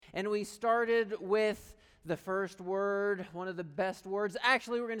And we started with the first word, one of the best words.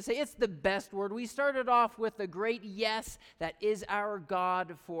 Actually, we're going to say it's the best word. We started off with the great yes that is our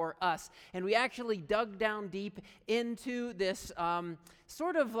God for us. And we actually dug down deep into this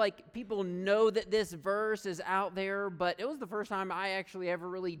sort of like people know that this verse is out there, but it was the first time I actually ever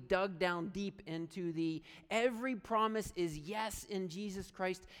really dug down deep into the every promise is yes in Jesus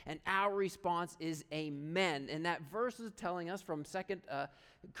Christ, and our response is amen. And that verse is telling us from 2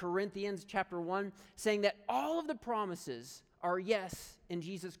 Corinthians chapter 1, saying that all of the promises are yes in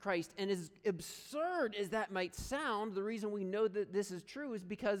Jesus Christ. And as absurd as that might sound, the reason we know that this is true is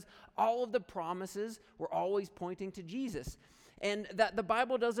because all of the promises were always pointing to Jesus. And that the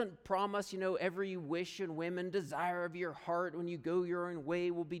Bible doesn't promise, every wish and whim and desire of your heart when you go your own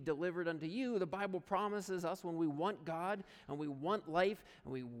way will be delivered unto you. The Bible promises us when we want God and we want life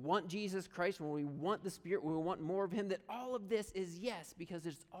and we want Jesus Christ, when we want the Spirit, when we want more of Him, that all of this is yes, because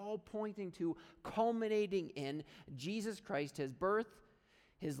it's all pointing to, culminating in Jesus Christ, His birth,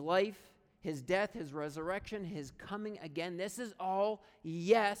 His life, His death, His resurrection, His coming again. This is all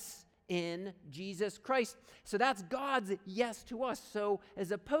yes in Jesus Christ. So that's God's yes to us. So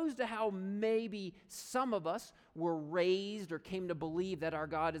as opposed to how maybe some of us were raised or came to believe that our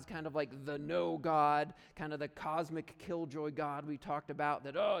God is kind of like the no God, kind of the cosmic killjoy God we talked about,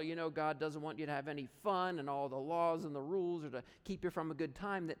 that, God doesn't want you to have any fun and all the laws and the rules or to keep you from a good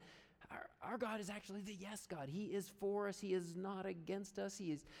time, that our God is actually the yes God. He is for us. He is not against us.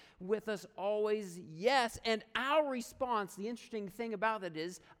 He is with us always. Yes. And our response, the interesting thing about it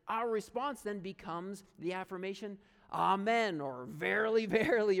is our response then becomes the affirmation, amen, or verily,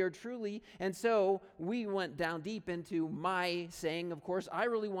 verily, or truly. And so we went down deep into my saying, of course, I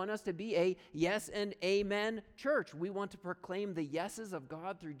really want us to be a yes and amen church. We want to proclaim the yeses of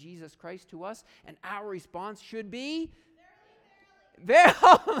God through Jesus Christ to us. And our response should be,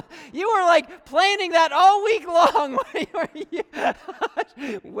 you were like planning that all week long,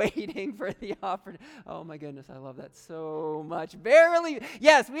 waiting for the offer. Oh my goodness, I love that so much. Verily,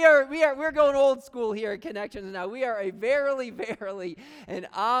 yes, we're going old school here at Connections now. We are a verily, verily, and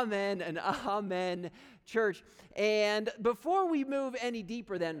amen church. And before we move any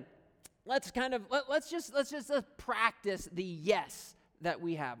deeper, then let's just practice the yes that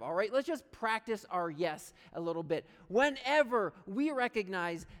we have, all right? Let's just practice our yes a little bit. Whenever we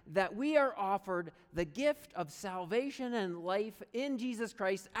recognize that we are offered the gift of salvation and life in Jesus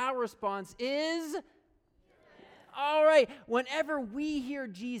Christ, our response is, yes. All right. Whenever we hear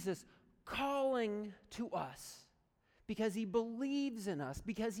Jesus calling to us because He believes in us,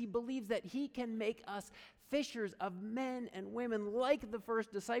 because He believes that He can make us fishers of men and women like the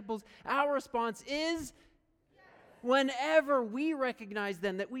first disciples, our response is, whenever we recognize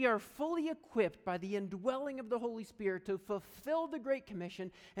then that we are fully equipped by the indwelling of the Holy Spirit to fulfill the Great Commission,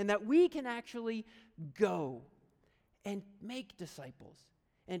 and that we can actually go and make disciples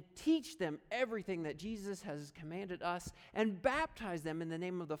and teach them everything that Jesus has commanded us and baptize them in the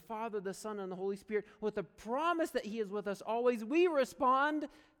name of the Father, the Son, and the Holy Spirit with the promise that He is with us always, we respond,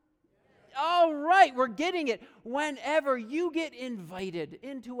 all right, we're getting it. Whenever you get invited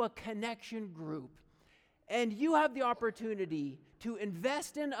into a connection group, and you have the opportunity to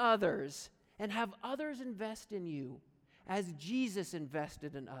invest in others and have others invest in you as Jesus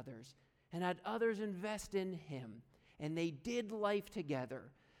invested in others and had others invest in Him. And they did life together,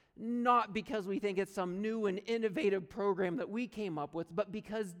 not because we think it's some new and innovative program that we came up with, but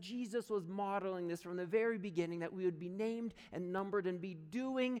because Jesus was modeling this from the very beginning, that we would be named and numbered and be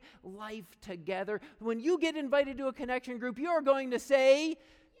doing life together. When you get invited to a connection group, you are going to say,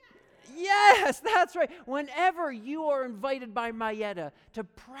 yes, that's right. Whenever you are invited by Mayetta to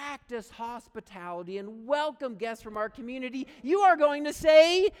practice hospitality and welcome guests from our community, you are going to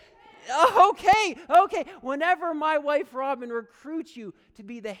say, okay. Whenever my wife Robin recruits you to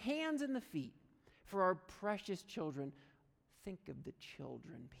be the hands and the feet for our precious children, think of the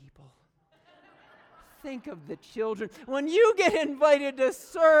children, people. Think of the children. When you get invited to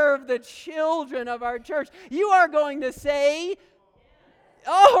serve the children of our church, you are going to say,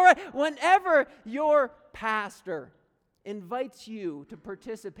 all right. Whenever your pastor invites you to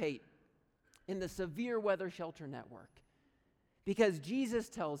participate in the severe weather shelter network, because Jesus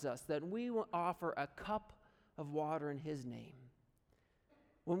tells us that we will offer a cup of water in His name.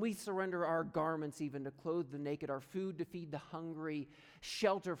 When we surrender our garments even to clothe the naked, our food to feed the hungry,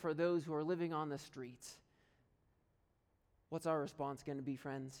 shelter for those who are living on the streets, what's our response going to be,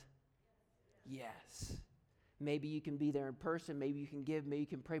 friends? Yes. Maybe you can be there in person, maybe you can give, maybe you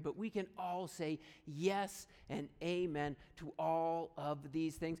can pray, but we can all say yes and amen to all of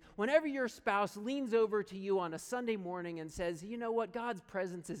these things. Whenever your spouse leans over to you on a Sunday morning and says, you know what, God's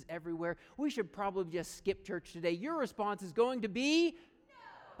presence is everywhere, we should probably just skip church today, your response is going to be,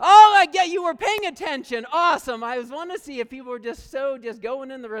 oh, I get you were paying attention. Awesome. I was wanting to see if people were just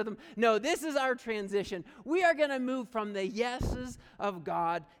going in the rhythm. No, this is our transition. We are going to move from the yeses of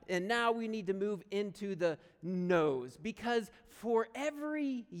God, and now we need to move into the no's, because for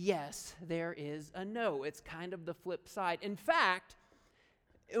every yes, there is a no. It's kind of the flip side. In fact,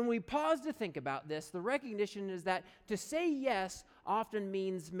 when we pause to think about this, the recognition is that to say yes often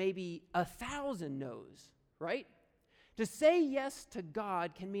means maybe 1,000 no's, right? To say yes to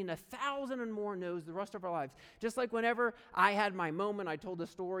God can mean 1,000 and more no's the rest of our lives. Just like whenever I had my moment, I told the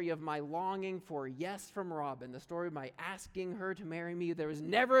story of my longing for yes from Robin, the story of my asking her to marry me. There was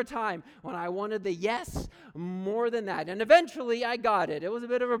never a time when I wanted the yes more than that. And eventually I got it. It was a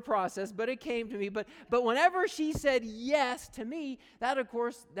bit of a process, but it came to me. But whenever she said yes to me, that of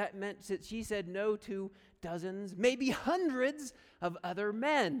course, that meant that she said no to dozens, maybe hundreds of other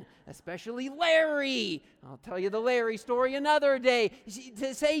men, especially Larry. I'll tell you the Larry story another day.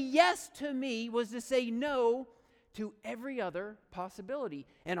 To say yes to me was to say no to every other possibility.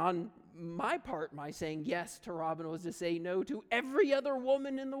 And on my part, my saying yes to Robin was to say no to every other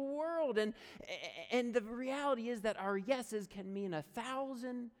woman in the world. And the reality is that our yeses can mean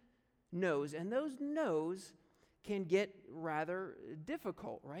 1,000 no's, and those no's can get rather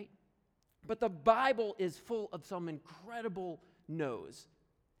difficult, right? But the Bible is full of some incredible no's.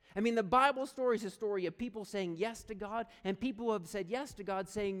 I mean, the Bible story is a story of people saying yes to God, and people who have said yes to God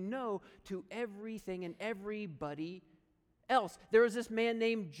saying no to everything and everybody else. There was this man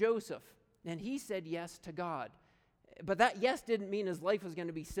named Joseph, and he said yes to God. But that yes didn't mean his life was going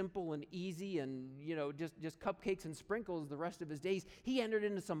to be simple and easy and, just cupcakes and sprinkles the rest of his days. He entered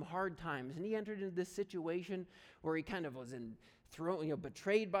into some hard times, and he entered into this situation where he kind of was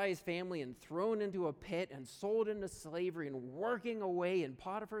betrayed by his family and thrown into a pit and sold into slavery and working away in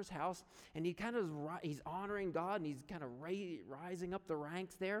Potiphar's house. And he's honoring God, and he's kind of rising up the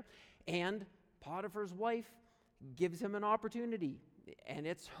ranks there. And Potiphar's wife gives him an opportunity, and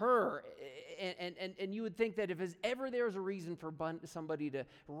it's her. And you would think that if there's a reason for somebody to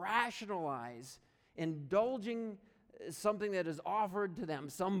rationalize indulging something that is offered to them,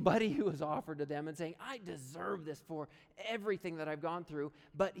 somebody who is offered to them, and saying, I deserve this for everything that I've gone through.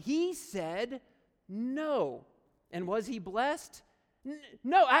 But he said no. And was he blessed?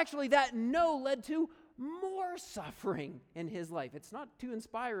 No, actually that no led to more suffering in his life. It's not too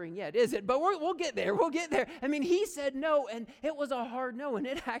inspiring yet, is it? But we'll get there. We'll get there. I mean, he said no, and it was a hard no, and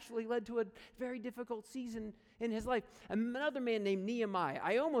it actually led to a very difficult season in his life. Another man named Nehemiah.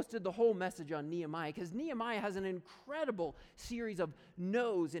 I almost did the whole message on Nehemiah because Nehemiah has an incredible series of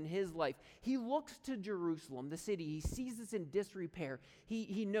no's in his life. He looks to Jerusalem, the city. He sees this in disrepair.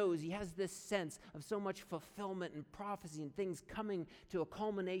 He knows, he has this sense of so much fulfillment and prophecy and things coming to a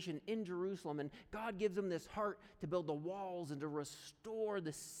culmination in Jerusalem. And God gives him this heart to build the walls and to restore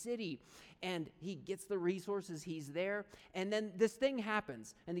the city. And he gets the resources. He's there. And then this thing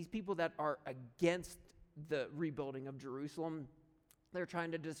happens. And these people that are against the rebuilding of Jerusalem, they're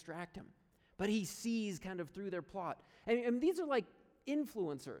trying to distract him. But he sees kind of through their plot. And these are like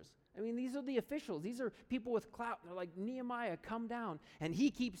influencers. I mean, these are the officials. These are people with clout. They're like, Nehemiah, come down. And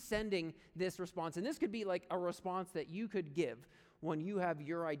he keeps sending this response. And this could be like a response that you could give when you have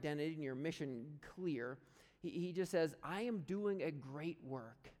your identity and your mission clear. He just says, I am doing a great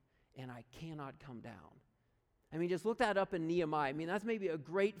work, and I cannot come down. I mean, just look that up in Nehemiah. I mean, that's maybe a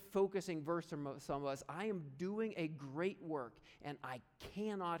great focusing verse for some of us. I am doing a great work, and I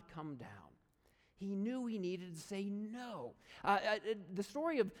cannot come down. He knew he needed to say no. The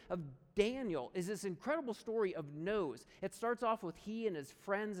story of Daniel is this incredible story of no's. It starts off with he and his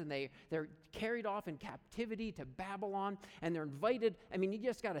friends, and they're carried off in captivity to Babylon, and they're invited. I mean, you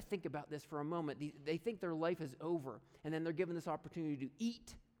just got to think about this for a moment. They think their life is over, and then they're given this opportunity to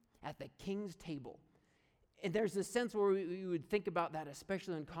eat at the king's table. And there's this sense where we would think about that,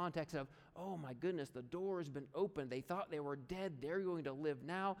 especially in context of, oh my goodness, the door has been opened. They thought they were dead. They're going to live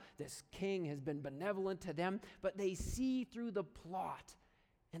now. This king has been benevolent to them. But they see through the plot,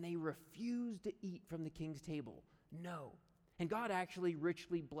 and they refuse to eat from the king's table. No. And God actually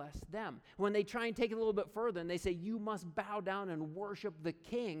richly blessed them. When they try and take it a little bit further, and they say, you must bow down and worship the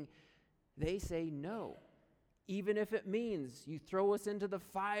king, they say no. Even if it means you throw us into the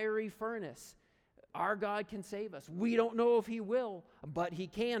fiery furnace. Our God can save us. We don't know if he will, but he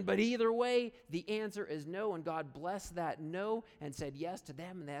can. But either way, the answer is no, and God blessed that no and said yes to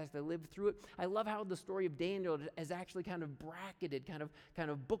them, and as they lived through it. I love how the story of Daniel is actually kind of bracketed, kind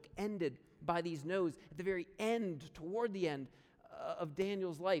of bookended by these no's. At the very end, toward the end of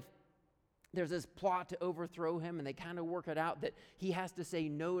Daniel's life, there's this plot to overthrow him, and they kind of work it out that he has to say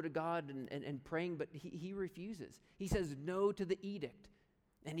no to God and praying, but he refuses. He says no to the edict,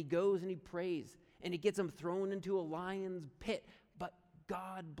 and he goes and he prays. And he gets him thrown into a lion's pit. But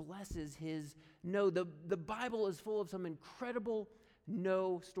God blesses his no. The Bible is full of some incredible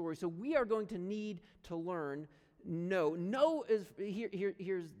no stories. So we are going to need to learn no. No is,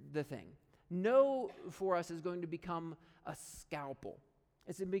 here's the thing. No for us is going to become a scalpel.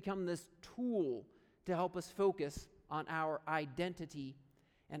 It's going to become this tool to help us focus on our identity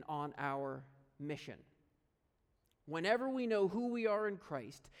and on our mission. Whenever we know who we are in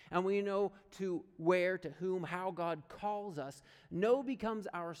Christ and we know to where, to whom, how God calls us, no becomes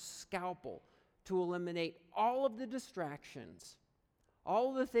our scalpel to eliminate all of the distractions,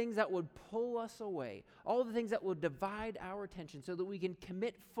 all of the things that would pull us away, all of the things that would divide our attention so that we can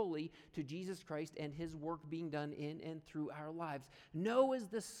commit fully to Jesus Christ and his work being done in and through our lives. No is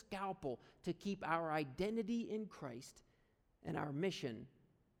the scalpel to keep our identity in Christ and our mission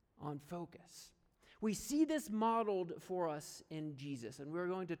on focus. We see this modeled for us in Jesus, and we're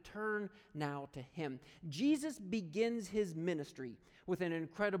going to turn now to him. Jesus begins his ministry with an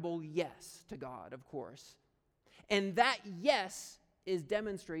incredible yes to God, of course. And that yes is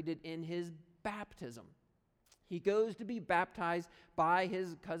demonstrated in his baptism. He goes to be baptized by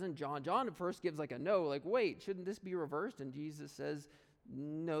his cousin John. John at first gives like a no, like, wait, shouldn't this be reversed? And Jesus says,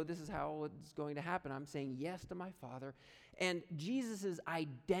 no, this is how it's going to happen. I'm saying yes to my Father. And Jesus'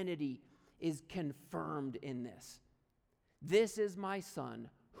 identity is confirmed in this. This is my Son,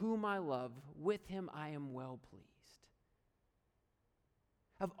 whom I love. With him I am well pleased.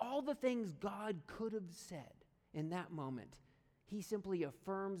 Of all the things God could have said in that moment, he simply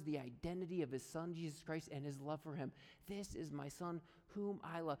affirms the identity of his Son, Jesus Christ, and his love for him. This is my Son, whom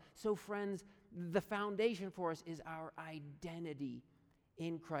I love. So friends, the foundation for us is our identity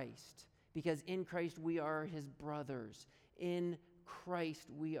in Christ. Because in Christ we are his brothers. In Christ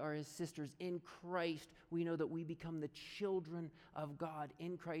we are his sisters. In Christ we know that we become the children of God.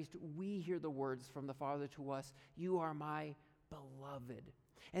 In Christ we hear the words from the Father to us, you are my beloved.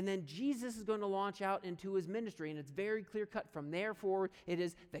 And then Jesus is going to launch out into his ministry, and it's very clear cut from there forward. It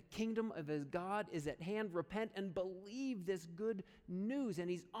is the kingdom of his God is at hand. Repent and believe this good news. And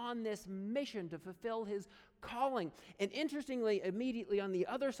he's on this mission to fulfill his calling. And interestingly, immediately on the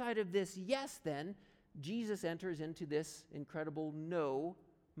other side of this yes then, Jesus enters into this incredible no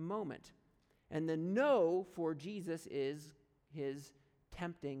moment. And the no for Jesus is his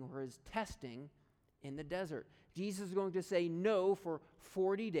tempting or his testing in the desert. Jesus is going to say no for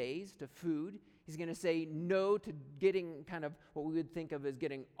 40 days to food. He's going to say no to getting kind of what we would think of as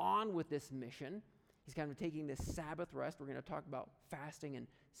getting on with this mission. He's kind of taking this Sabbath rest. We're going to talk about fasting and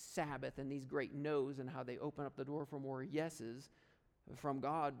Sabbath and these great no's and how they open up the door for more yeses from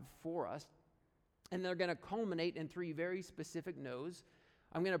God for us. And they're going to culminate in 3 very specific no's.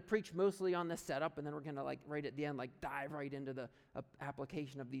 I'm going to preach mostly on the setup, and then we're going to right at the end dive right into the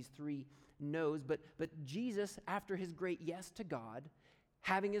application of these 3 no's. But Jesus, after his great yes to God,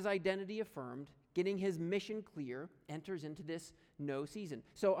 having his identity affirmed, getting his mission clear, enters into this no season.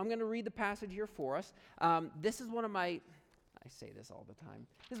 So I'm going to read the passage here for us. This is one of my, I say this all the time,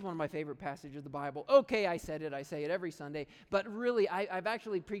 this is one of my favorite passages of the Bible. Okay, I said it. I say it every Sunday. But really, I've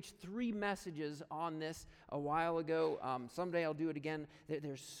actually preached 3 messages on this a while ago. Someday I'll do it again.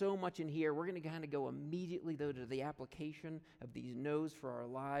 There's so much in here. We're going to kind of go immediately, though, to the application of these no's for our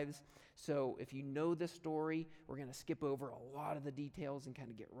lives. So if you know this story, we're going to skip over a lot of the details and kind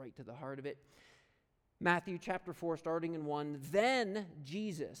of get right to the heart of it. Matthew chapter 4, starting in 1. Then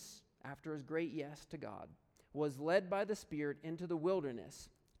Jesus, after his great yes to God, was led by the Spirit into the wilderness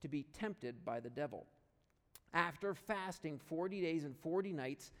to be tempted by the devil. After fasting 40 days and 40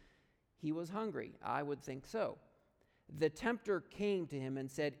 nights, he was hungry. I would think so. The tempter came to him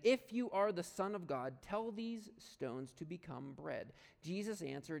and said, if you are the Son of God, tell these stones to become bread. Jesus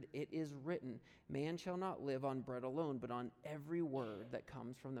answered, it is written, man shall not live on bread alone, but on every word that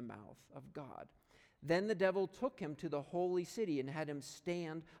comes from the mouth of God. Then the devil took him to the holy city and had him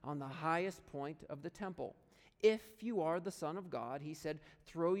stand on the highest point of the temple. If you are the Son of God, he said,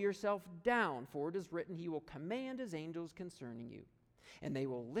 throw yourself down, for it is written, he will command his angels concerning you, and they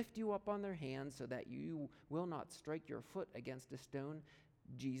will lift you up on their hands so that you will not strike your foot against a stone.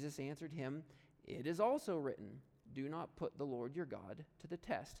 Jesus answered him, it is also written, do not put the Lord your God to the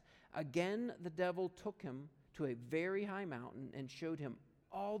test. Again, the devil took him to a very high mountain and showed him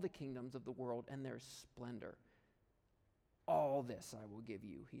all the kingdoms of the world and their splendor. All this I will give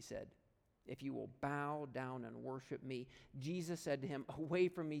you, he said, if you will bow down and worship me. Jesus said to him, away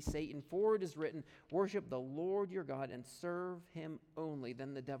from me, Satan, for it is written, worship the Lord your God and serve him only.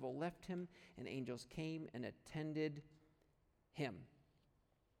 Then the devil left him, and angels came and attended him.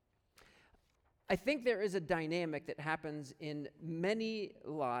 I think there is a dynamic that happens in many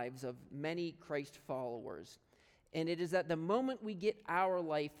lives of many Christ followers, and it is that the moment we get our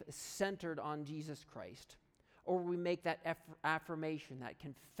life centered on Jesus Christ, or we make that affirmation, that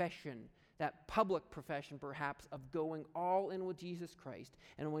confession, that public profession perhaps of going all in with Jesus Christ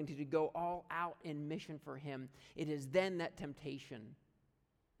and wanting to go all out in mission for him, it is then that temptation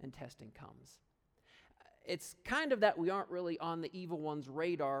and testing comes. It's kind of that we aren't really on the evil one's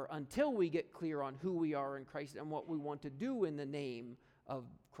radar until we get clear on who we are in Christ and what we want to do in the name of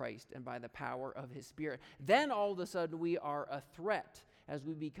Christ and by the power of his Spirit. Then all of a sudden we are a threat as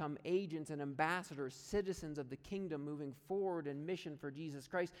we become agents and ambassadors, citizens of the kingdom moving forward in mission for Jesus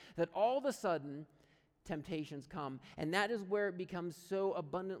Christ, that all of a sudden temptations come. And that is where it becomes so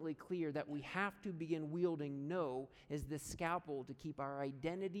abundantly clear that we have to begin wielding no as the scalpel to keep our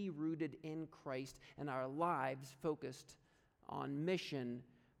identity rooted in Christ and our lives focused on mission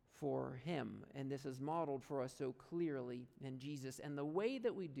for him. And this is modeled for us so clearly in Jesus. And the way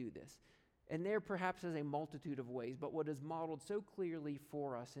that we do this, and there perhaps is a multitude of ways, but what is modeled so clearly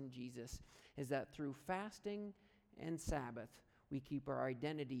for us in Jesus is that through fasting and Sabbath, we keep our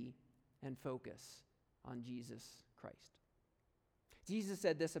identity and focus on Jesus Christ. Jesus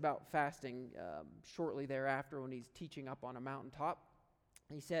said this about fasting shortly thereafter when he's teaching up on a mountaintop.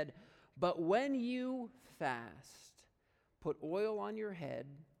 He said, but when you fast, put oil on your head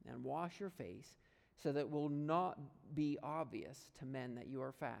and wash your face, so that it will not be obvious to men that you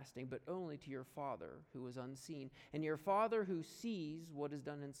are fasting, but only to your Father who is unseen. And your Father who sees what is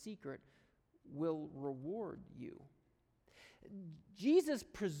done in secret will reward you. Jesus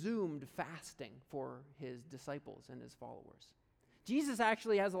presumed fasting for his disciples and his followers. Jesus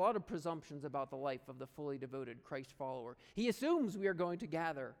actually has a lot of presumptions about the life of the fully devoted Christ follower. He assumes we are going to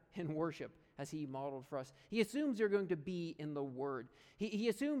gather in worship as he modeled for us. He assumes you're going to be in the Word. He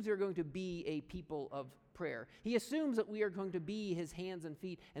assumes you're going to be a people of prayer. He assumes that we are going to be his hands and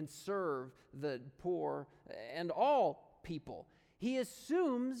feet and serve the poor and all people. He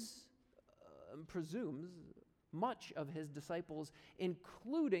assumes, presumes, much of his disciples,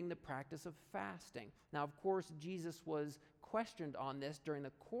 including the practice of fasting. Now, of course, Jesus was questioned on this during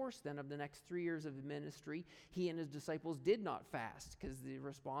the course then of the next 3 years of ministry. He and his disciples did not fast because the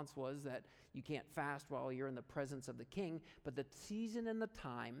response was that you can't fast while you're in the presence of the king, but the season and the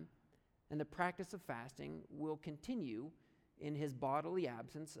time and the practice of fasting will continue in his bodily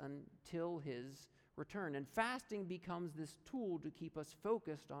absence until his return. And fasting becomes this tool to keep us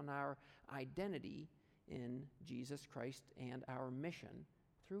focused on our identity in Jesus Christ and our mission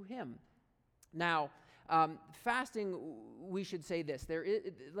through him. Now, fasting, we should say this.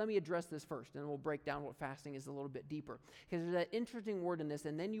 Let me address this first, and we'll break down what fasting is a little bit deeper. Because there's that interesting word in this,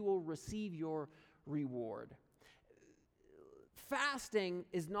 and then you will receive your reward. Fasting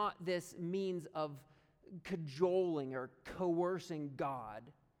is not this means of cajoling or coercing God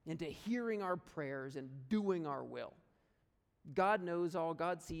into hearing our prayers and doing our will. God knows all,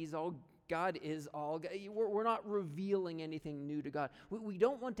 God sees all, God is all. We're not revealing anything new to God. We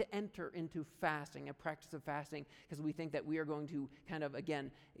don't want to enter into fasting, a practice of fasting, because we think that we are going to kind of, again,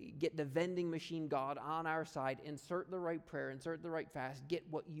 get the vending machine God on our side, insert the right prayer, insert the right fast, get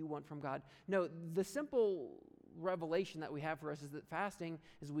what you want from God. No, the simple revelation that we have for us is that fasting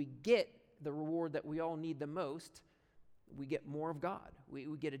is we get the reward that we all need the most. We get more of God. We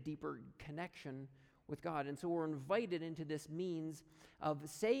get a deeper connection with God. And so we're invited into this means of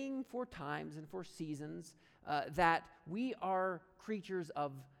saying for times and for seasons that we are creatures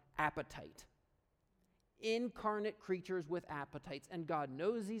of appetite. Incarnate creatures with appetites. And God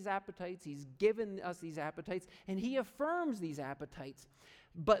knows these appetites. He's given us these appetites. And he affirms these appetites.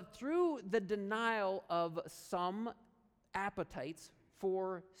 But through the denial of some appetites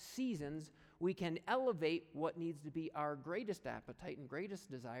for seasons, we can elevate what needs to be our greatest appetite and greatest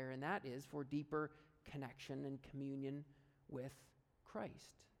desire, and that is for deeper connection and communion with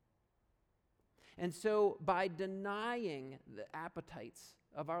Christ. And so by denying the appetites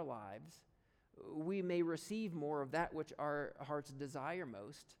of our lives, we may receive more of that which our hearts desire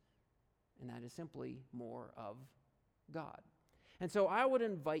most, and that is simply more of God. And so I would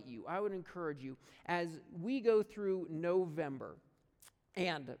invite you, I would encourage you, as we go through November,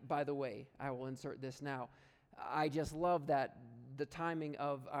 and by the way, I will insert this now, I just love that the timing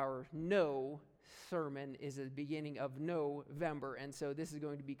of our no sermon is the beginning of November. And so this is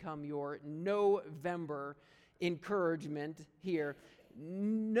going to become your November encouragement here.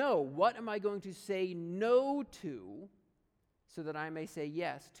 No, what am I going to say no to so that I may say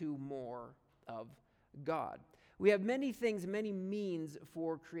yes to more of God? We have many things, many means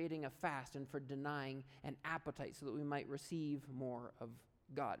for creating a fast and for denying an appetite so that we might receive more of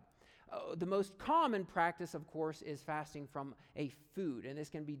God. The most common practice, of course, is fasting from a food, and this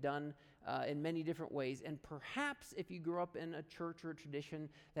can be done in many different ways. And perhaps if you grew up in a church or a tradition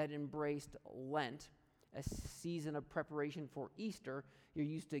that embraced Lent, a season of preparation for Easter, you're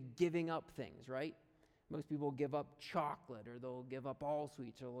used to giving up things, right? Most people give up chocolate, or they'll give up all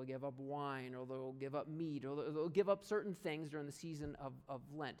sweets, or they'll give up wine, or they'll give up meat, or they'll give up certain things during the season of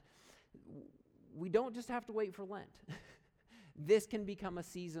Lent. We don't just have to wait for Lent. This can become a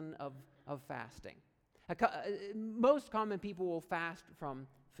season of fasting. Most common people will fast from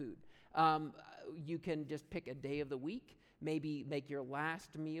food. You can just pick a day of the week, maybe make your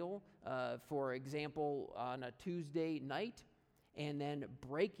last meal, for example, on a Tuesday night, and then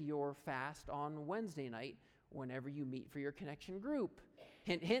break your fast on Wednesday night whenever you meet for your connection group.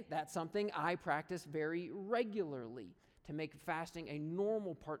 Hint, hint, that's something I practice very regularly, to make fasting a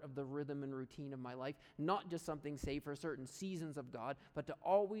normal part of the rhythm and routine of my life, not just something, say, for certain seasons of God, but to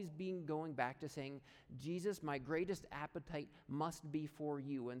always be going back to saying, Jesus, my greatest appetite must be for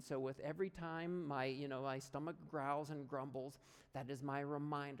you. And so with every time my stomach growls and grumbles, that is my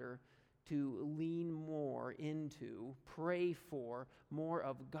reminder to lean more into, pray for more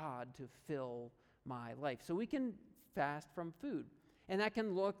of God to fill my life. So we can fast from food. And that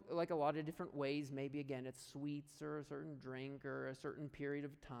can look like a lot of different ways. Maybe, again, it's sweets or a certain drink or a certain period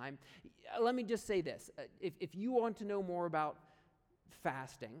of time. Let me just say this. If you want to know more about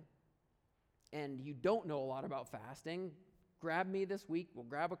fasting and you don't know a lot about fasting, grab me this week. We'll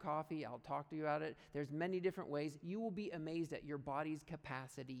grab a coffee. I'll talk to you about it. There's many different ways. You will be amazed at your body's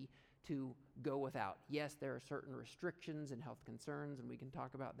capacity to go without. Yes, there are certain restrictions and health concerns, and we can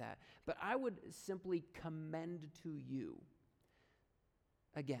talk about that. But I would simply commend to you,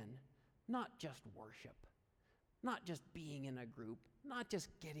 again, not just worship, not just being in a group, not just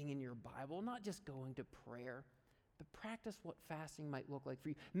getting in your Bible, not just going to prayer, but practice what fasting might look like for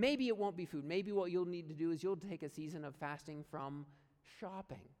you. Maybe it won't be food. Maybe what you'll need to do is you'll take a season of fasting from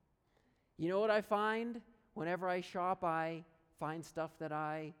shopping. You know what I find? Whenever I shop, I find stuff that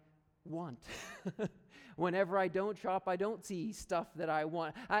I want. Whenever I don't shop, I don't see stuff that I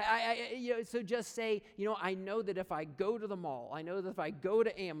want. So just say, I know that if I go to the mall, I know that if I go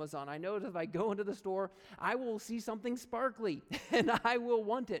to Amazon, I know that if I go into the store, I will see something sparkly and I will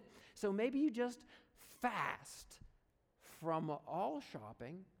want it. So maybe you just fast from all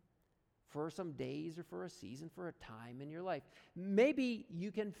shopping for some days or for a season, for a time in your life. Maybe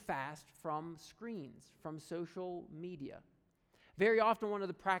you can fast from screens, from social media. Very often, one of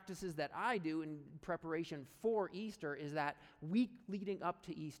the practices that I do in preparation for Easter is that week leading up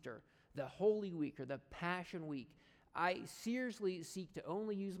to Easter, the Holy Week or the Passion Week, I seriously seek to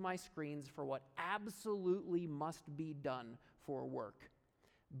only use my screens for what absolutely must be done for work,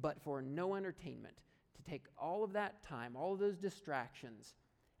 but for no entertainment, to take all of that time, all of those distractions,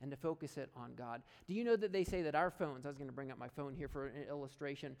 and to focus it on God. Do you know that they say that our phones, I was going to bring up my phone here for an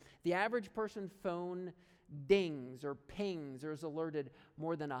illustration, the average person's phone dings or pings or is alerted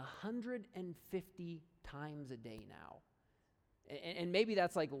more than 150 times a day now. And maybe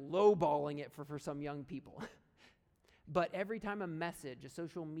that's like lowballing it for some young people. But every time a message, a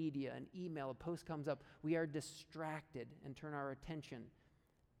social media, an email, a post comes up, we are distracted and turn our attention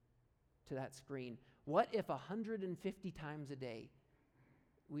to that screen. What if 150 times a day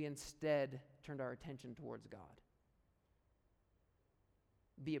we instead turned our attention towards God?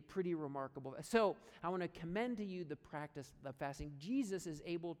 Be a pretty remarkable. So I want to commend to you the practice of fasting. Jesus is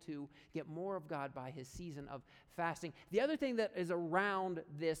able to get more of God by his season of fasting. The other thing that is around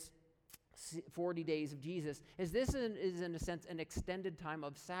this 40 days of Jesus is this is in a sense an extended time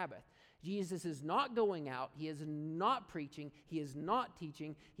of Sabbath. Jesus is not going out. He is not preaching. He is not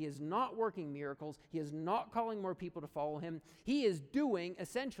teaching. He is not working miracles. He is not calling more people to follow him. He is doing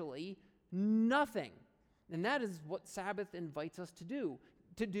essentially nothing. And that is what Sabbath invites us to do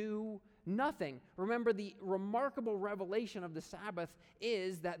nothing. Remember, the remarkable revelation of the Sabbath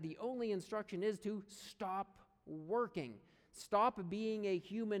is that the only instruction is to stop working. Stop being a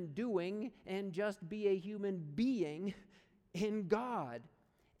human doing and just be a human being in God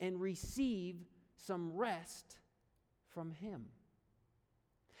and receive some rest from him.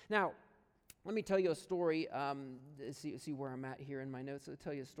 Now, let me tell you a story, see where I'm at here in my notes. I'll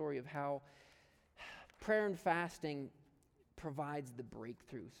tell you a story of how prayer and fasting provides the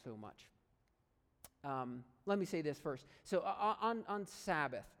breakthrough so much. Let me say this first. So on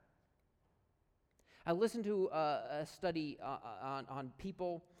Sabbath, I listened to a study on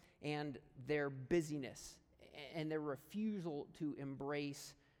people and their busyness and their refusal to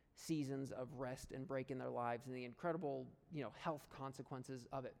embrace seasons of rest and break in their lives and the incredible, health consequences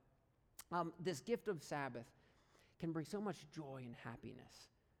of it. This gift of Sabbath can bring so much joy and happiness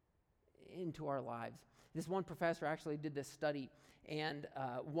into our lives. This one professor actually did this study and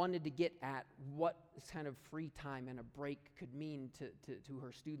wanted to get at what kind of free time and a break could mean to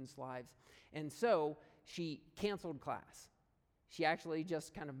her students' lives. And so she canceled class. She actually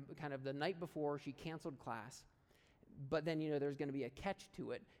just kind of the night before, she canceled class. But then, there's going to be a catch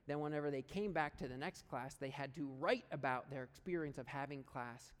to it. Then whenever they came back to the next class, they had to write about their experience of having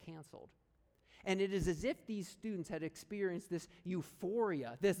class canceled. And it is as if these students had experienced this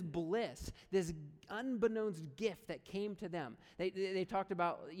euphoria, this bliss, this unbeknownst gift that came to them. They talked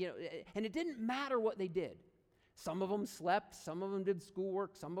about, and it didn't matter what they did. Some of them slept, some of them did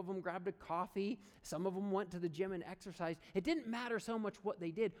schoolwork, some of them grabbed a coffee, some of them went to the gym and exercised. It didn't matter so much what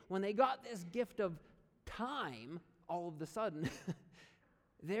they did. When they got this gift of time, all of a sudden,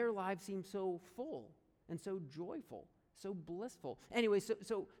 their lives seemed so full and so joyful, so blissful. Anyway,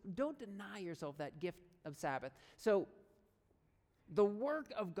 so don't deny yourself that gift of Sabbath. So the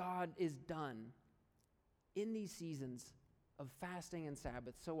work of God is done in these seasons of fasting and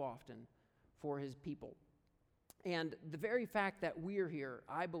Sabbath so often for his people. And the very fact that we're here,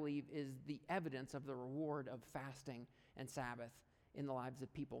 I believe, is the evidence of the reward of fasting and Sabbath in the lives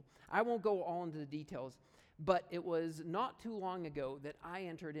of people. I won't go all into the details, but it was not too long ago that I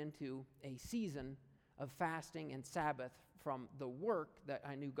entered into a season of fasting and Sabbath from the work that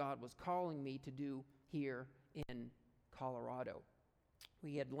I knew God was calling me to do here in Colorado.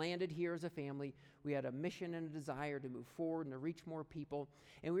 We had landed here as a family. We had a mission and a desire to move forward and to reach more people.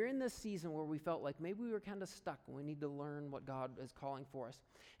 And we were in this season where we felt like maybe we were kind of stuck and we need to learn what God is calling for us.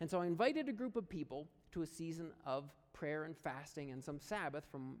 And so I invited a group of people to a season of prayer and fasting and some Sabbath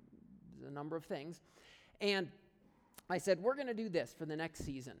from a number of things. And I said, we're going to do this for the next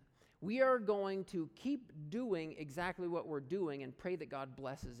season. We are going to keep doing exactly what we're doing and pray that God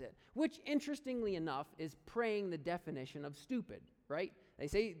blesses it, which, interestingly enough, is praying the definition of stupid, right? They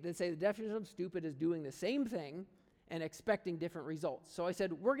say the definition of stupid is doing the same thing and expecting different results. So I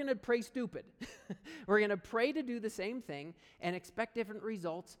said, we're going to pray stupid. We're going to pray to do the same thing and expect different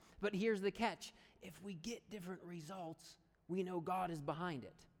results, but here's the catch. If we get different results, we know God is behind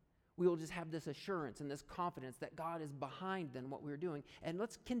it. We will just have this assurance and this confidence that God is behind then what we're doing. And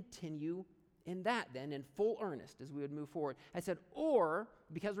let's continue in that then in full earnest as we would move forward. I said, or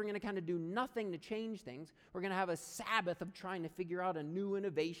because we're going to kind of do nothing to change things, we're going to have a Sabbath of trying to figure out a new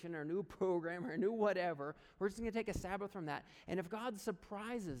innovation or a new program or a new whatever. We're just going to take a Sabbath from that. And if God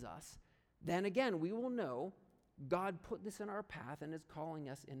surprises us, then again, we will know God put this in our path and is calling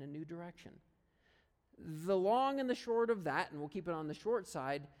us in a new direction. The long and the short of that, and we'll keep it on the short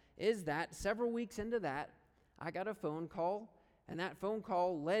side, is that several weeks into that, I got a phone call, and that phone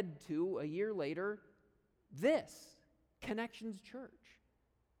call led to, a year later, this, Connections Church.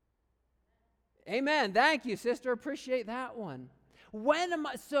 Amen. Thank you, sister. Appreciate that one.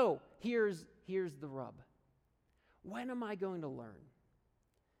 So here's the rub. When am I going to learn?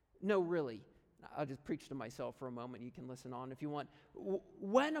 No, really. I'll just preach to myself for a moment. You can listen on if you want.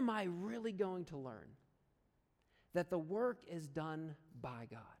 When am I really going to learn that the work is done by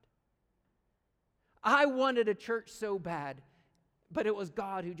God? I wanted a church so bad, but it was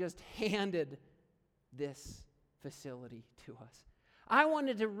God who just handed this facility to us. I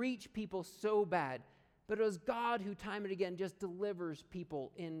wanted to reach people so bad, but it was God who time and again just delivers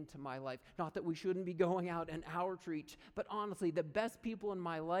people into my life. Not that we shouldn't be going out and outreach, but honestly, the best people in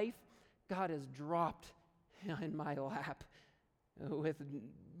my life, God has dropped in my lap with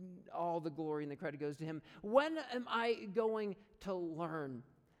all the glory and the credit goes to him. When am I going to learn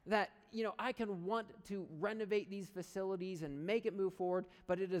that, I can want to renovate these facilities and make it move forward,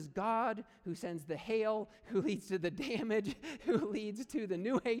 but it is God who sends the hail, who leads to the damage, who leads to the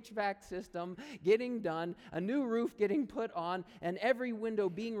new HVAC system getting done, a new roof getting put on, and every window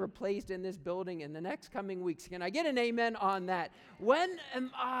being replaced in this building in the next coming weeks. Can I get an amen on that? When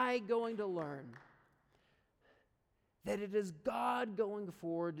am I going to learn that it is God going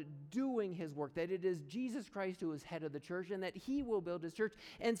forward doing his work, that it is Jesus Christ who is head of the church, and that he will build his church?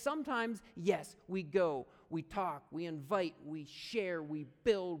 And sometimes, yes, we go, we talk, we invite, we share, we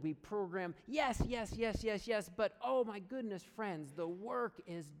build, we program. Yes, but oh my goodness, friends, the work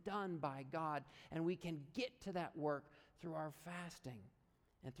is done by God, and we can get to that work through our fasting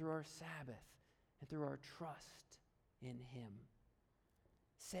and through our Sabbath and through our trust in him.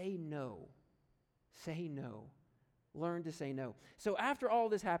 Say no. Say no. Learn to say no. So after all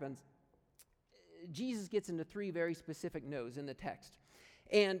this happens, Jesus gets into 3 very specific no's in the text.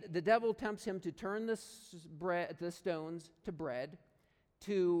 And the devil tempts him to turn the stones to bread,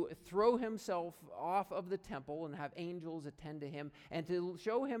 to throw himself off of the temple and have angels attend to him, and to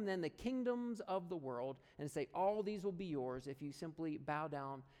show him then the kingdoms of the world and say, all these will be yours if you simply bow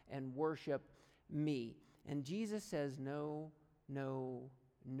down and worship me. And Jesus says, no, no,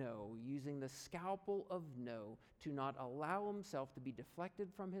 no, using the scalpel of no to not allow himself to be deflected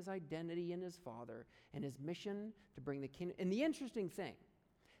from his identity in his Father and his mission to bring the kingdom. And the interesting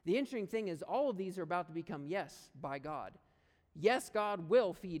thing is all of these are about to become yes by God. Yes, God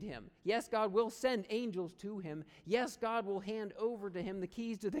will feed him. Yes, God will send angels to him. Yes, God will hand over to him the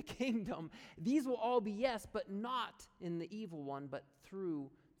keys to the kingdom. These will all be yes, but not in the evil one, but through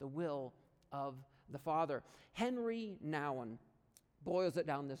the will of the Father. Henry Nouwen boils it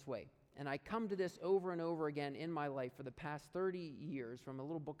down this way, and I come to this over and over again in my life for the past 30 years from a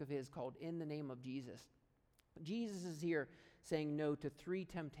little book of his called In the Name of Jesus. Jesus is here saying no to 3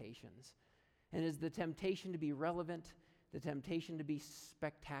 temptations, and it's the temptation to be relevant, the temptation to be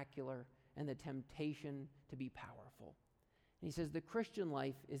spectacular, and the temptation to be powerful. And he says the Christian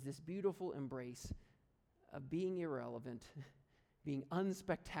life is this beautiful embrace of being irrelevant, being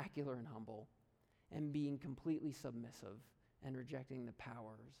unspectacular and humble, and being completely submissive and rejecting the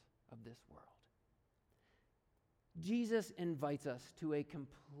powers of this world. Jesus invites us to a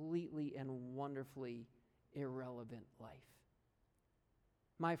completely and wonderfully irrelevant life.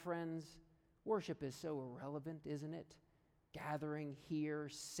 My friends, worship is so irrelevant, isn't it? Gathering here,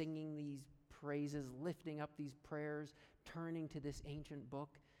 singing these praises, lifting up these prayers, turning to this ancient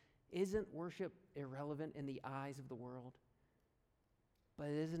book. Isn't worship irrelevant in the eyes of the world? But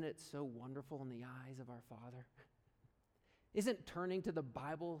isn't it so wonderful in the eyes of our Father? Isn't turning to the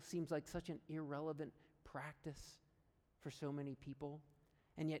Bible seems like such an irrelevant practice for so many people?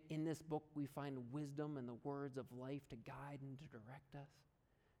 And yet in this book we find wisdom and the words of life to guide and to direct us.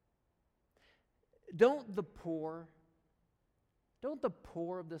 Don't the poor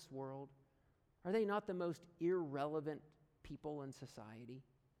of this world, are they not the most irrelevant people in society?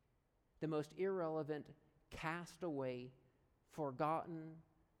 The most irrelevant, cast away, forgotten,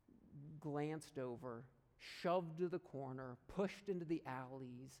 glanced over, shoved to the corner, pushed into the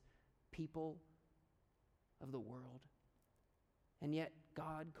alleys, people of the world. And yet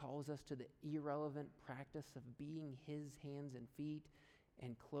God calls us to the irrelevant practice of being his hands and feet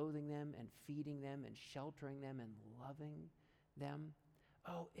and clothing them and feeding them and sheltering them and loving them.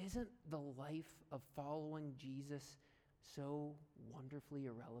 Oh, isn't the life of following Jesus so wonderfully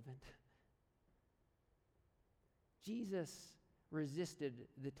irrelevant? Jesus resisted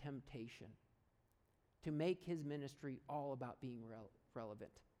the temptation to make his ministry all about being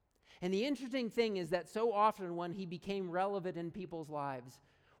relevant. And the interesting thing is that so often when he became relevant in people's lives,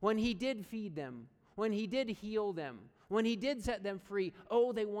 when he did feed them, when he did heal them, when he did set them free,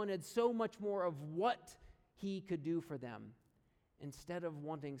 oh, they wanted so much more of what he could do for them instead of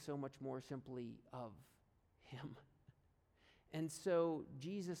wanting so much more simply of him. And so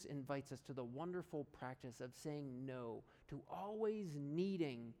Jesus invites us to the wonderful practice of saying no to always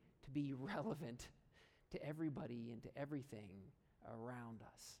needing to be relevant to everybody and to everything around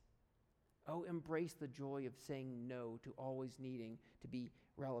us. Oh, embrace the joy of saying no to always needing to be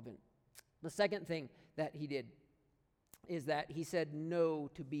relevant. The second thing that he did is that he said no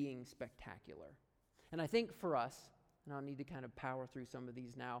to being spectacular. And I think for us, and I'll need to kind of power through some of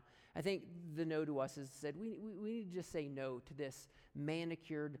these now, I think the no to us is said we need to just say no to this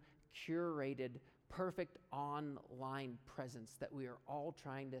manicured, curated, perfect online presence that we are all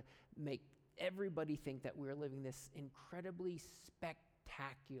trying to make everybody think that we're living this incredibly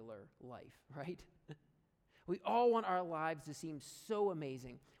spectacular life, right? We all want our lives to seem so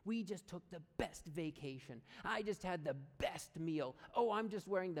amazing. We just took the best vacation. I just had the best meal. Oh, I'm just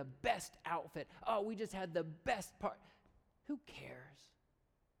wearing the best outfit. Oh, we just had the best part. Who cares?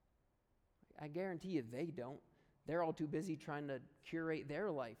 I guarantee you they don't. They're all too busy trying to curate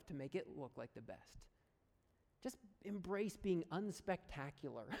their life to make it look like the best. Just embrace being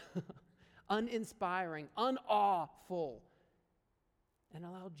unspectacular, uninspiring, unawful, and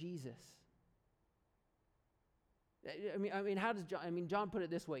allow Jesus. I mean, how does John? John put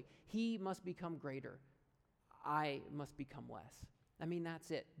it this way: he must become greater, I must become less. I mean, that's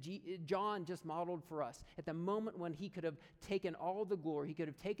it. John just modeled for us. At the moment when he could have taken all the glory, he could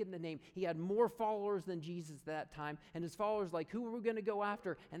have taken the name. He had more followers than Jesus at that time, and his followers like, who are we going to go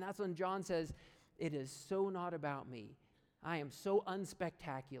after? And that's when John says, "It is so not about me. I am so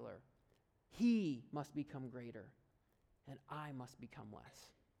unspectacular He must become greater, and I must become less.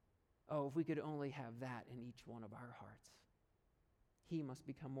 Oh, if we could only have that in each one of our hearts. He must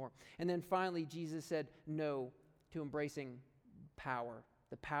become more. And then finally, Jesus said no to embracing power,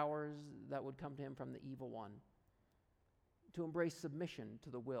 the powers that would come to him from the evil one, to embrace submission to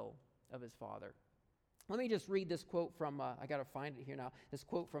the will of his Father. Let me just read this quote from, I got to find it here now, this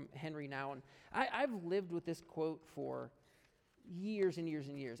quote from Henry Nouwen. I've lived with this quote for years and years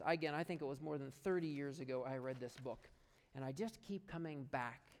and years. Again, I think it was more than 30 years ago I read this book. And I just keep coming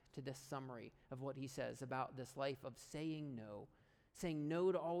back to this summary of what he says about this life of saying no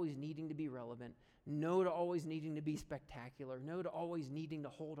to always needing to be relevant, no to always needing to be spectacular, no to always needing to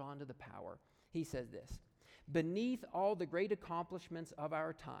hold on to the power. He says this: beneath all the great accomplishments of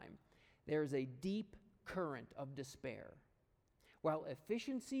our time, there is a deep current of despair. While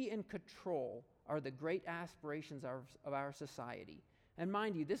efficiency and control are the great aspirations of our society, and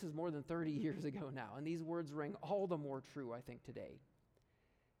mind you, this is more than 30 years ago now, and these words ring all the more true, I think, today.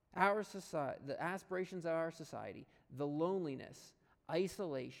 Our society, the aspirations of our society, the loneliness,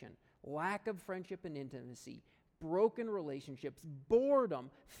 isolation, lack of friendship and intimacy, broken relationships, boredom,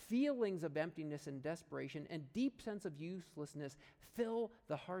 feelings of emptiness and desperation, and deep sense of uselessness fill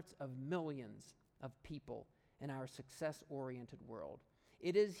the hearts of millions of people in our success-oriented world.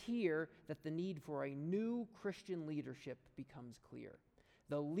 It is here that the need for a new Christian leadership becomes clear.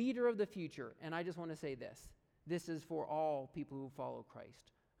 The leader of the future, and I just want to say this is for all people who follow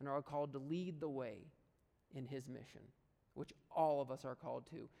Christ and are called to lead the way in his mission, which all of us are called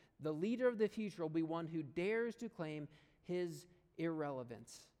to. The leader of the future will be one who dares to claim his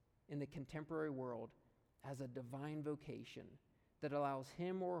irrelevance in the contemporary world as a divine vocation that allows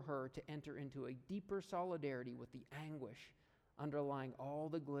him or her to enter into a deeper solidarity with the anguish underlying all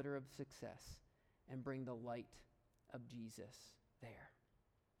the glitter of success and bring the light of Jesus there.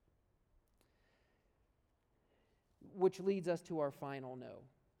 Which leads us to our final no.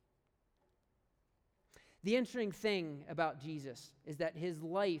 The interesting thing about Jesus is that his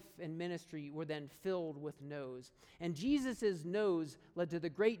life and ministry were then filled with no's. And Jesus' no's led to the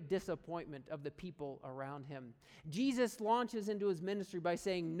great disappointment of the people around him. Jesus launches into his ministry by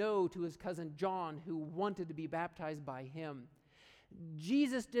saying no to his cousin John, who wanted to be baptized by him.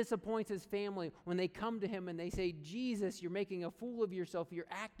 Jesus disappoints his family when they come to him and they say, Jesus, you're making a fool of yourself. You're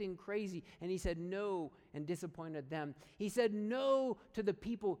acting crazy. And he said no and disappointed them. He said no to the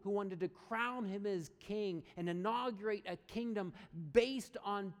people who wanted to crown him as king and inaugurate a kingdom based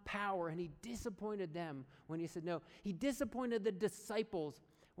on power. And he disappointed them when he said no. He disappointed the disciples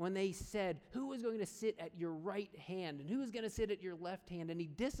when they said, who is going to sit at your right hand and who is going to sit at your left hand? And he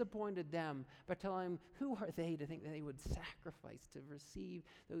disappointed them by telling them, who are they to think that they would sacrifice to receive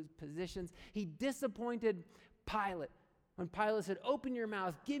those positions? He disappointed Pilate when Pilate said, open your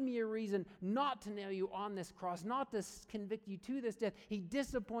mouth, give me a reason not to nail you on this cross, not to convict you to this death. He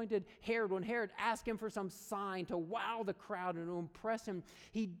disappointed Herod when Herod asked him for some sign to wow the crowd and to impress him.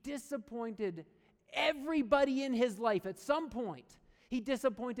 He disappointed everybody in his life at some point. He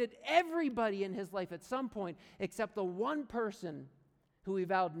disappointed everybody in his life at some point except the one person who he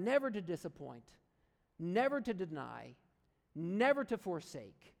vowed never to disappoint, never to deny, never to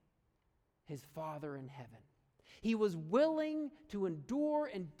forsake, his Father in heaven. He was willing to endure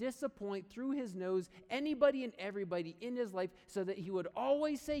and disappoint through his nose anybody and everybody in his life so that he would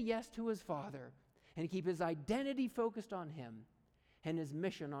always say yes to his Father and keep his identity focused on him and his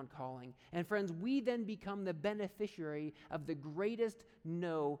mission on calling. And friends, we then become the beneficiary of the greatest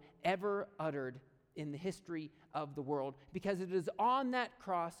no ever uttered in the history of the world, because it is on that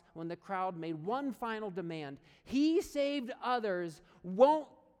cross when the crowd made one final demand. He saved others, won't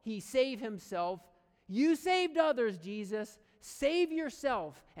he save himself? You saved others, Jesus. Save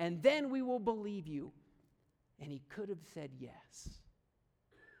yourself, and then we will believe you. And he could have said yes,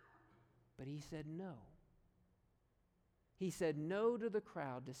 but he said no. He said no to the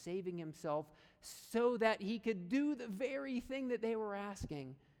crowd, to saving himself so that he could do the very thing that they were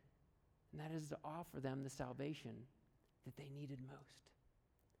asking, and that is to offer them the salvation that they needed most.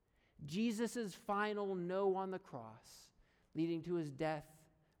 Jesus' final no on the cross, leading to his death,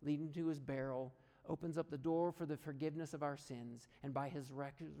 leading to his burial, opens up the door for the forgiveness of our sins, and by his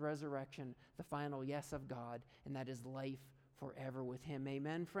resurrection, the final yes of God, and that is life forever with him.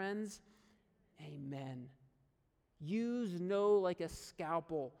 Amen, friends? Amen. Use no like a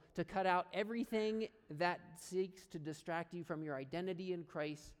scalpel to cut out everything that seeks to distract you from your identity in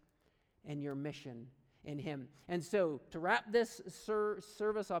Christ and your mission in him. And so, to wrap this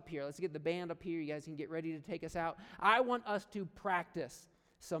service up here, let's get the band up here. You guys can get ready to take us out. I want us to practice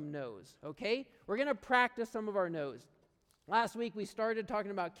some no's, okay? We're going to practice some of our no's. Last week we started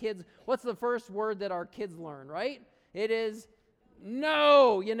talking about kids. What's the first word that our kids learn, right? It is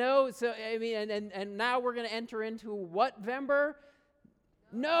no, So, I mean, and now we're going to enter into what Vember?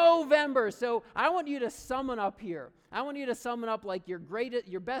 November. So I want you to summon up here. I want you to summon up like your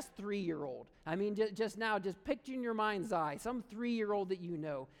best 3-year-old. I mean, just now, just picture in your mind's eye some 3-year-old that you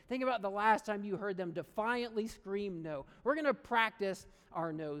know. Think about the last time you heard them defiantly scream no. We're going to practice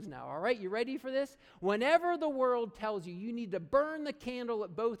our no's now, all right? You ready for this? Whenever the world tells you you need to burn the candle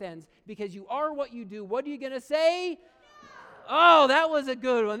at both ends because you are what you do, what are you going to say? Oh, that was a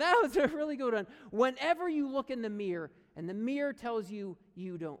good one. That was a really good one. Whenever you look in the mirror and the mirror tells you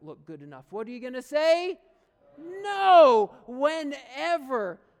you don't look good enough, what are you going to say? No.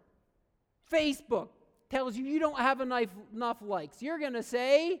 Whenever Facebook tells you you don't have enough likes, you're going to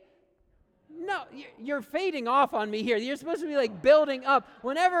say no. You're fading off on me here. You're supposed to be like building up.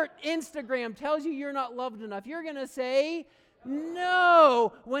 Whenever Instagram tells you you're not loved enough, you're going to say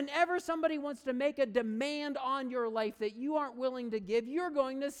no. Whenever somebody wants to make a demand on your life that you aren't willing to give, you're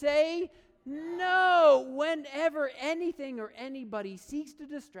going to say no. Whenever anything or anybody seeks to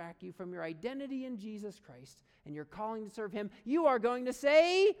distract you from your identity in Jesus Christ and your calling to serve Him, you are going to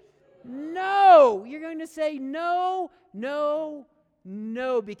say no. You're going to say no, no,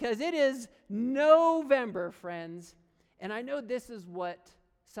 no, because it is November, friends. And I know this is what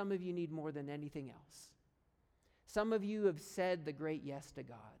some of you need more than anything else. Some of you have said the great yes to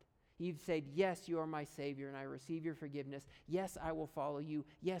God. You've said, yes, you are my Savior, and I receive your forgiveness. Yes, I will follow you.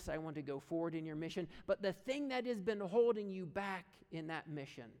 Yes, I want to go forward in your mission. But the thing that has been holding you back in that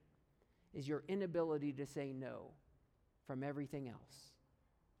mission is your inability to say no from everything else.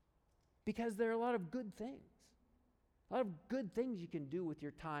 Because there are a lot of good things. A lot of good things you can do with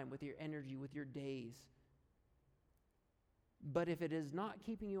your time, with your energy, with your days. But if it is not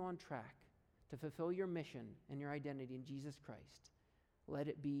keeping you on track to fulfill your mission and your identity in Jesus Christ, let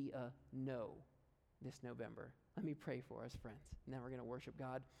it be a no this November. Let me pray for us, friends. And then we're going to worship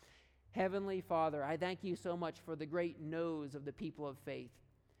God. Heavenly Father, I thank you so much for the great no's of the people of faith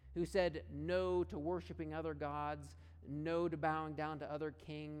who said no to worshiping other gods, no to bowing down to other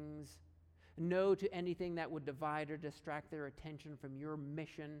kings, no to anything that would divide or distract their attention from your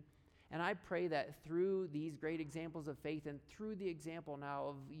mission. And I pray that through these great examples of faith and through the example now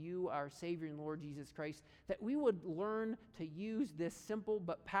of you, our Savior and Lord Jesus Christ, that we would learn to use this simple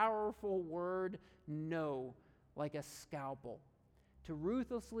but powerful word, no, like a scalpel, to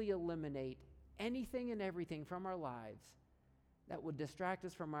ruthlessly eliminate anything and everything from our lives that would distract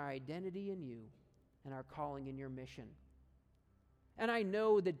us from our identity in you and our calling in your mission. And I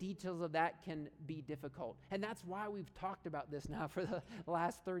know the details of that can be difficult. And that's why we've talked about this now for the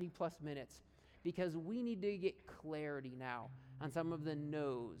last 30 plus minutes. Because we need to get clarity now on some of the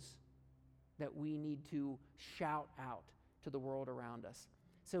no's that we need to shout out to the world around us.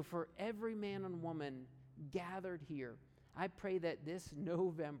 So for every man and woman gathered here, I pray that this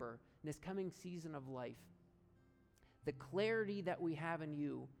November, this coming season of life, the clarity that we have in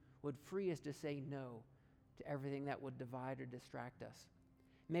you would free us to say no to everything that would divide or distract us.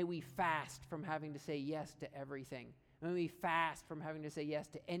 May we fast from having to say yes to everything. May we fast from having to say yes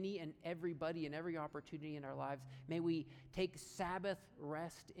to any and everybody and every opportunity in our lives. May we take Sabbath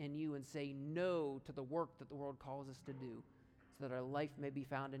rest in you and say no to the work that the world calls us to do so that our life may be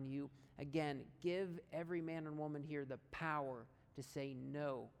found in you. Again, give every man and woman here the power to say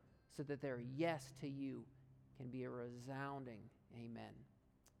no so that their yes to you can be a resounding amen.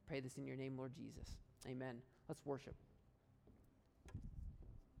 Pray this in your name, Lord Jesus. Amen. Let's worship.